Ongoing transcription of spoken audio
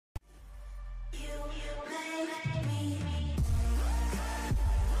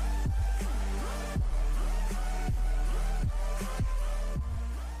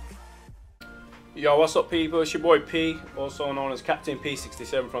Yo, what's up people, it's your boy P, also known as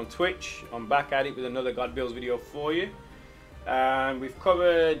CaptainP67 from Twitch. I'm back at it with another God Builds video for you. And we've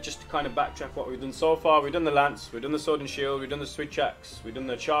covered, just to kind of backtrack what we've done so far, we've done the lance, we've done the sword and shield, we've done the switch axe, we've done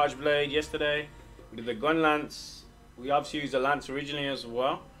the charge blade yesterday, we did the gun lance, we obviously used the lance originally as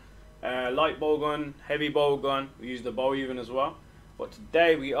well. Light bow gun, heavy bow gun, we used the bow even as well. But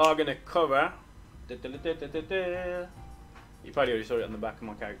today we are going to cover, you probably already saw it on the back of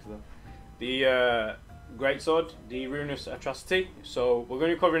my character though. The greatsword, the ruinous atrocity. So we're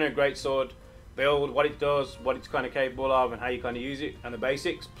going to be covering a greatsword build, what it does, what it's kind of capable of, and how you kind of use it, and the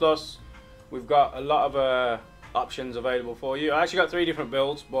basics. Plus, we've got a lot of options available for you. I actually got 3 different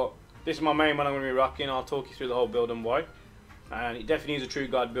builds, but this is my main one I'm going to be rocking. I'll talk you through the whole build and why. And it definitely is a true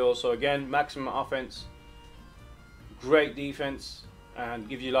God build. So again, maximum offense, great defense, and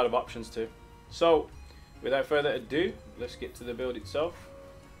gives you a lot of options too. So without further ado, let's get to the build itself.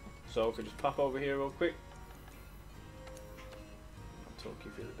 So if we just pop over here real quick, I'll talk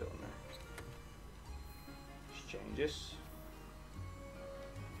you through the build now. Just change this.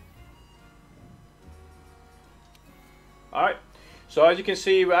 Alright, so as you can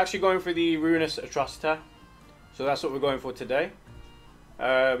see, we're actually going for the ruinous atrocity. So that's what we're going for today.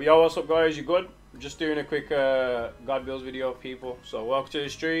 Yo, what's up guys, you good? Just doing a quick God Builds video, people. So welcome to the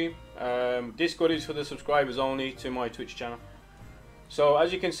stream. Discord is for the subscribers only to my Twitch channel. So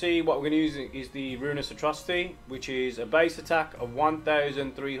as you can see, what we're going to use is the ruinous atrocity, which is a base attack of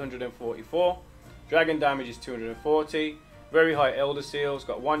 1,344. Dragon damage is 240. Very high elder seal. It's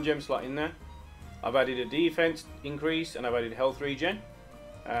got 1 gem slot in there. I've added a defense increase and I've added health regen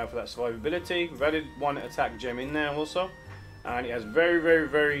for that survivability. We've added 1 attack gem in there also. And it has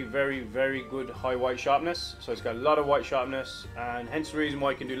very good high white sharpness. So it's got a lot of white sharpness, and hence the reason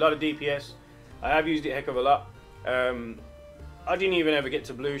why you can do a lot of DPS. I have used it a heck of a lot. I didn't even ever get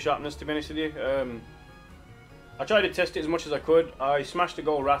to blue sharpness, to be honest with you. I tried to test it as much as I could. I smashed a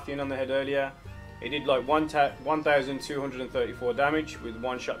gold Rathian on the head earlier. It did like 1,234 damage with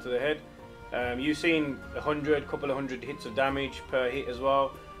 1 shot to the head. You've seen couple of hundred hits of damage per hit as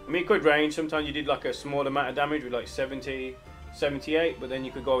well. I mean, it could range. Sometimes you did like a small amount of damage with like 70, 78, but then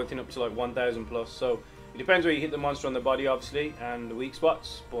you could go within up to like 1,000 plus. So it depends where you hit the monster on the body, obviously, and the weak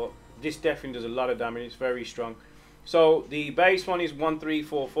spots. But this definitely does a lot of damage. It's very strong. So the base one is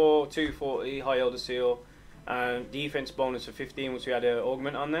 1,344, 240 high elder seal, and defense bonus of 15, which we had an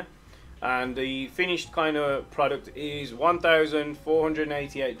augment on there. And the finished kind of product is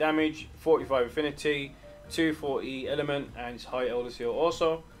 1,488 damage, 45 affinity, 240 element, and it's high elder seal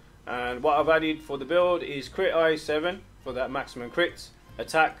also. And what I've added for the build is crit eye 7 for that maximum crits,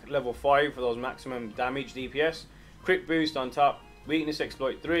 attack level 5 for those maximum damage DPS, crit boost on top, weakness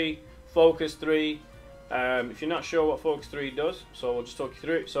exploit 3, focus 3. If you're not sure what focus 3 does, so I'll just talk you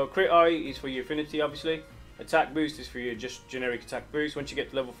through it. So crit eye is for your affinity, obviously. Attack boost is for your just generic attack boost. Once you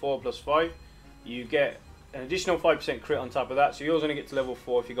get to level 4 plus 5, you get an additional 5% crit on top of that. So you're only get to level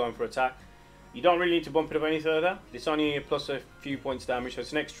 4 if you're going for attack. You don't really need to bump it up any further. It's only a plus a few points damage, so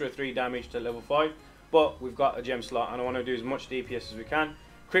it's an extra 3 damage to level 5. But we've got a gem slot, and I want to do as much DPS as we can.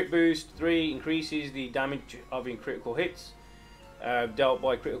 Crit boost 3 increases the damage of in critical hits, dealt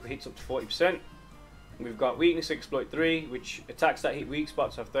by critical hits up to 40%. We've got weakness exploit 3, which attacks that hit weak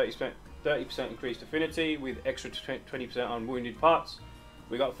spots have 30% increased affinity with extra 20% on wounded parts.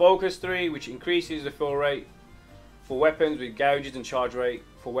 We got focus 3, which increases the fill rate for weapons with gouges and charge rate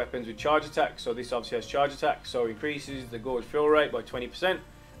for weapons with charge attack. So this obviously has charge attack, so increases the gauge fill rate by 20%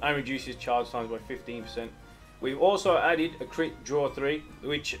 and reduces charge times by 15%. We've also added a crit draw 3,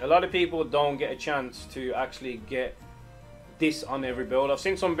 which a lot of people don't get a chance to actually get this on every build. I've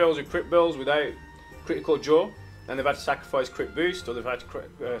seen some builds with crit builds without critical draw, and they've had to sacrifice crit boost, or they've had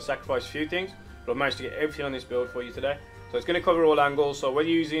to sacrifice a few things, but I've managed to get everything on this build for you today. So it's going to cover all angles. So we're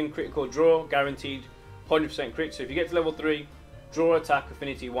using critical draw, guaranteed 100% crit. So if you get to level 3, draw attack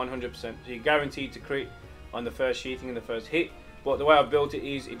affinity 100%. So you're guaranteed to crit on the first sheathing and the first hit. But the way I've built it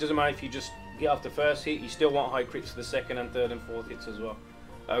is, it doesn't matter if you just get off the first hit, you still want high crits for the second and third and fourth hits as well.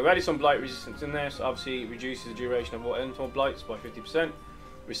 We've added some blight resistance in there, so obviously it reduces the duration of all elemental blights by 50%.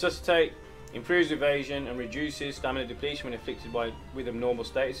 Resuscitate improves evasion and reduces stamina depletion when afflicted with abnormal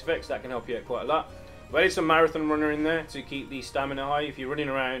status effects. That can help you out quite a lot. We've added some marathon runner in there to keep the stamina high. If you're running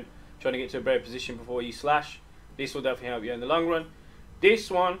around trying to get to a better position before you slash, this will definitely help you in the long run. This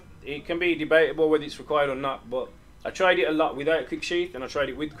one, it can be debatable whether it's required or not, but I tried it a lot without quick sheath and I tried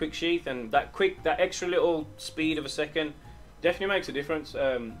it with quick sheath, and that extra little speed of a second definitely makes a difference.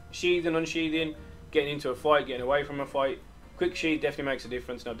 Sheathing, unsheathing, getting into a fight, getting away from a fight, quick sheath definitely makes a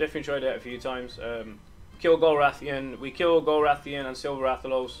difference, and I've definitely tried it out a few times. Kill Gold Rathian, we kill Gold Rathian and Silver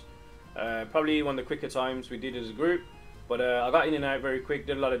Rathalos Probably one of the quicker times we did as a group. But I got in and out very quick,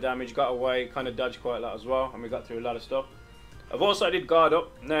 did a lot of damage, got away, kind of dodged quite a lot as well, and we got through a lot of stuff. I've also did guard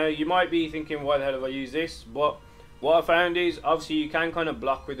up. Now you might be thinking, why the hell have I used this? But what I found is, obviously you can kind of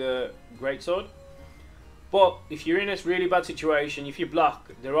block with a greatsword. But if you're in this really bad situation, if you block,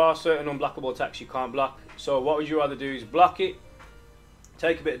 there are certain unblockable attacks you can't block. So what would you rather do is block it,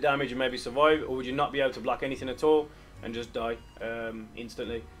 take a bit of damage and maybe survive, or would you not be able to block anything at all and just die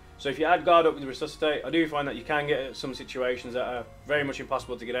instantly? So if you add guard up with resuscitate, I do find that you can get some situations that are very much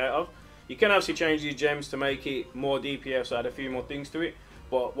impossible to get out of. You can obviously change these gems to make it more DPS, add a few more things to it.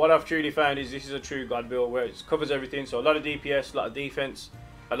 But what I've truly found is this is a true God build where it covers everything. So a lot of DPS, a lot of defense,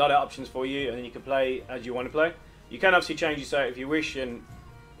 a lot of options for you, and then you can play as you want to play. You can obviously change this out if you wish, and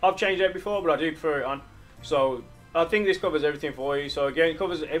I've changed it before, but I do prefer it on. So I think this covers everything for you. So again, it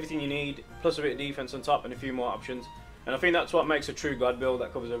covers everything you need, plus a bit of defense on top and a few more options. And I think that's what makes a true God build,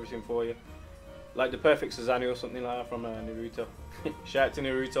 that covers everything for you. Like the perfect Susanoo or something like that from Naruto. Shout out to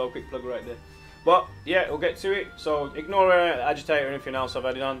Naruto, quick plug right there. But yeah, we'll get to it. So ignore Agitator and anything else I've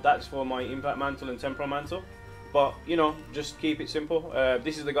added on. That's for my Impact Mantle and Temporal Mantle. But you know, just keep it simple.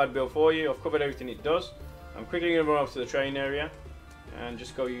 This is the God build for you. I've covered everything it does. I'm quickly going to run off to the training area and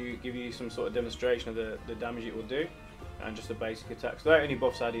just give you some sort of demonstration of the damage it will do. And just the basic attacks. Without any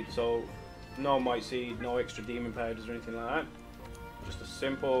buffs added, so no Might Seed, no extra demon powders or anything like that. Just a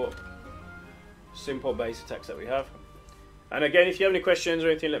simple base attacks that we have. And again, if you have any questions or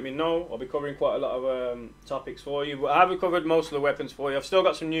anything, let me know. I'll be covering quite a lot of topics for you. But I haven't covered most of the weapons for you. I've still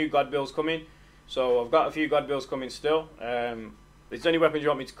got some new God builds coming. So I've got a few God builds coming still. If there's any weapons you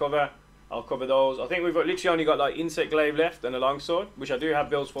want me to cover, I'll cover those. I think we've literally only got like Insect Glaive left and a Longsword, which I do have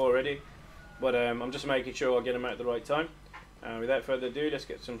builds for already. But I'm just making sure I get them out at the right time. Without further ado, let's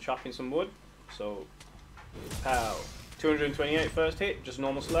get some chopping some wood. So, pow. 228 first hit, just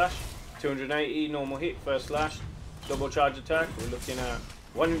normal slash. 280 normal hit, first slash. Double charge attack, we're looking at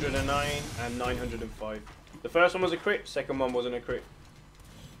 109 and 905. The first one was a crit, second one wasn't a crit.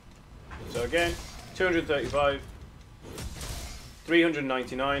 So again, 235,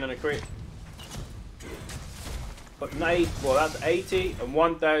 399 on a crit. But well, that's 80 and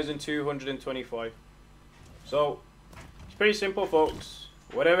 1225. So, it's pretty simple, folks.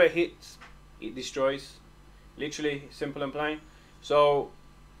 Whatever hits, it destroys. Literally, simple and plain. So,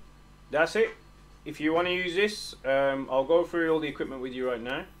 that's it. If you want to use this, I'll go through all the equipment with you right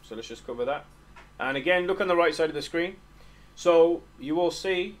now. So let's just cover that. And again, look on the right side of the screen. So you will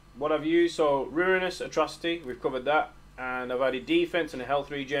see what I've used. So Ruinous Atrocity, we've covered that. And I've added defense and a health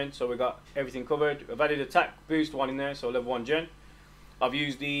regen. So we've got everything covered. I've added attack boost 1 in there, so level 1 gen. I've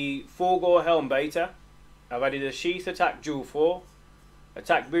used the Fulgor Helm Beta. I've added a Sheath Attack Dual 4.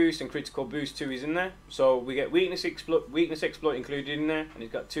 Attack boost and critical boost 2 is in there. So we get weakness exploit included in there. And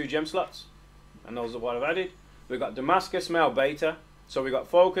it's got 2 gem slots. And those are what I've added. We've got Damascus Mail Beta. So we've got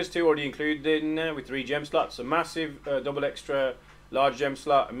Focus 2 already included in there with 3 gem slots. A massive double extra large gem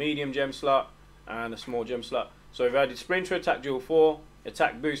slot, a medium gem slot, and a small gem slot. So we've added Sprinter Attack Dual 4,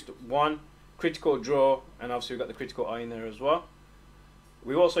 Attack Boost 1, Critical Draw, and obviously we've got the Critical Eye in there as well.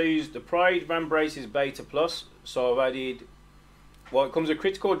 We've also used the Pride Van Braces Beta Plus. So I've added, well, it comes with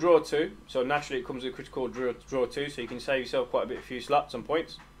Critical Draw 2. So naturally it comes with Critical Draw 2, so you can save yourself quite a few slots and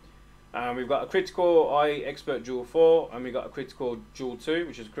points. And we've got a Critical Eye Expert Dual 4, and we've got a Critical Dual 2,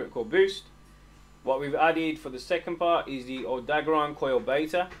 which is a Critical Boost. What we've added for the second part is the Daggeron Coil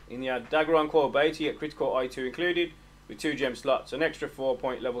Beta. In the Daggeron Coil Beta, you get Critical Eye 2 included, with 2 gem slots, an extra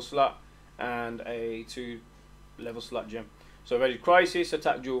 4-point level slot, and a 2 level slot gem. So we've added Crisis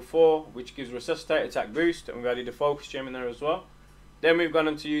Attack Dual 4, which gives Resuscitate Attack Boost, and we've added a Focus gem in there as well. Then we've gone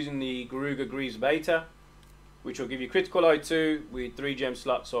on to using the Garuga Greaves Beta, which will give you Critical Eye 2 with 3 gem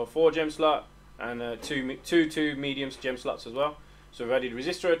slots, so a 4 gem slot and two medium gem slots as well. So we've added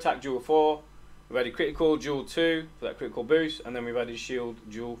Resistor Attack Dual 4, we've added Critical Dual 2 for that critical boost, and then we've added Shield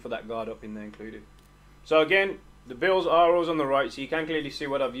Dual for that guard up in there included. So again, the builds are always on the right, so you can clearly see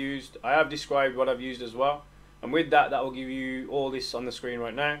what I've used. I have described what I've used as well, and with that, that will give you all this on the screen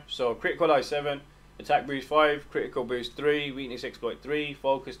right now. So Critical Eye 7, Attack Boost 5, Critical Boost 3, Weakness Exploit 3,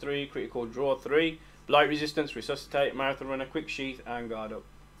 Focus 3, Critical Draw 3, Blight Resistance, Resuscitate, Marathon Runner, Quick Sheath, and Guard Up.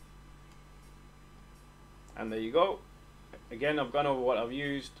 And there you go. Again, I've gone over what I've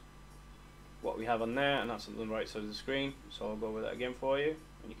used, what we have on there, and that's on the right side of the screen. So I'll go over that again for you,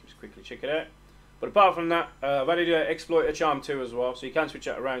 and you can just quickly check it out. But apart from that, I've added Exploit a Charm 2 as well, so you can switch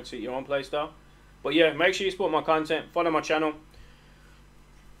it around to suit your own playstyle. But yeah, make sure you support my content, follow my channel.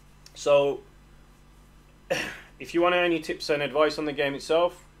 So, if you want any tips and advice on the game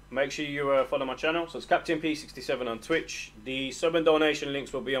itself, make sure you follow my channel. So it's CaptainP67 on Twitch. The sub and donation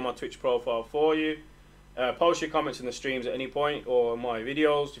links will be on my Twitch profile for you. Post your comments in the streams at any point, or my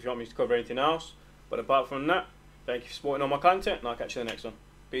videos if you want me to cover anything else. But apart from that, thank you for supporting all my content, and I'll catch you in the next one.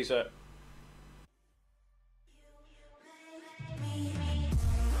 Peace out.